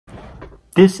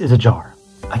This is a jar.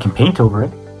 I can paint over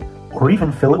it, or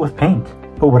even fill it with paint.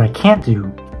 But what I can't do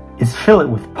is fill it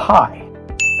with pi.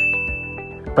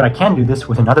 But I can do this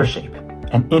with another shape,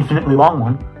 an infinitely long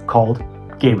one called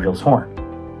Gabriel's horn.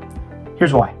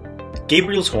 Here's why.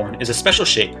 Gabriel's horn is a special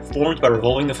shape formed by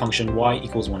revolving the function y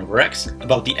equals 1 over x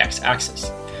about the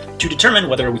x-axis. To determine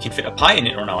whether we can fit a pi in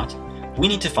it or not, we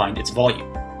need to find its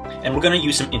volume, and we're going to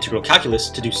use some integral calculus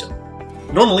to do so.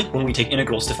 Normally, when we take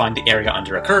integrals to find the area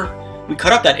under a curve, we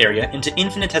cut up that area into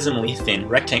infinitesimally thin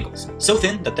rectangles, so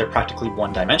thin that they're practically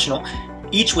one-dimensional,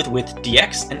 each with width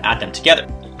dx, and add them together.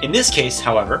 In this case,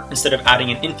 however, instead of adding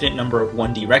an infinite number of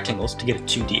 1D rectangles to get a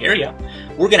 2D area,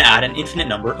 we're going to add an infinite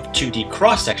number of 2D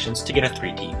cross-sections to get a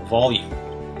 3D volume.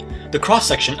 The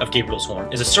cross-section of Gabriel's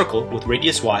horn is a circle with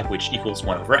radius y which equals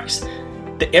 1 over x.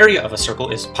 The area of a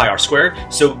circle is pi r squared,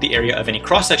 so the area of any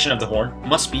cross-section of the horn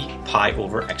must be pi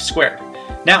over x squared.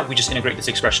 Now we just integrate this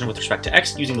expression with respect to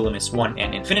x using the limits 1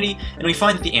 and infinity, and we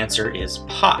find that the answer is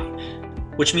pi,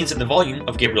 which means that the volume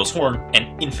of Gabriel's horn,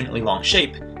 an infinitely long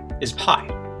shape, is pi.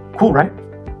 Cool, right?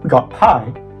 We got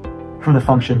pi from the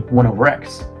function 1 over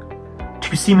x.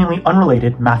 Two seemingly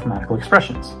unrelated mathematical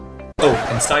expressions. Oh,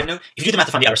 and side note, if you do the math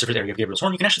to find the outer surface area of Gabriel's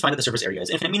horn, you can actually find that the surface area is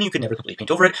infinite, meaning you could never completely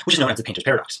paint over it, which is known as the painter's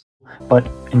paradox. But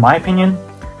in my opinion,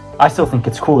 I still think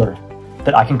it's cooler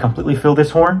that I can completely fill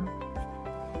this horn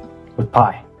with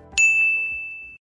pi.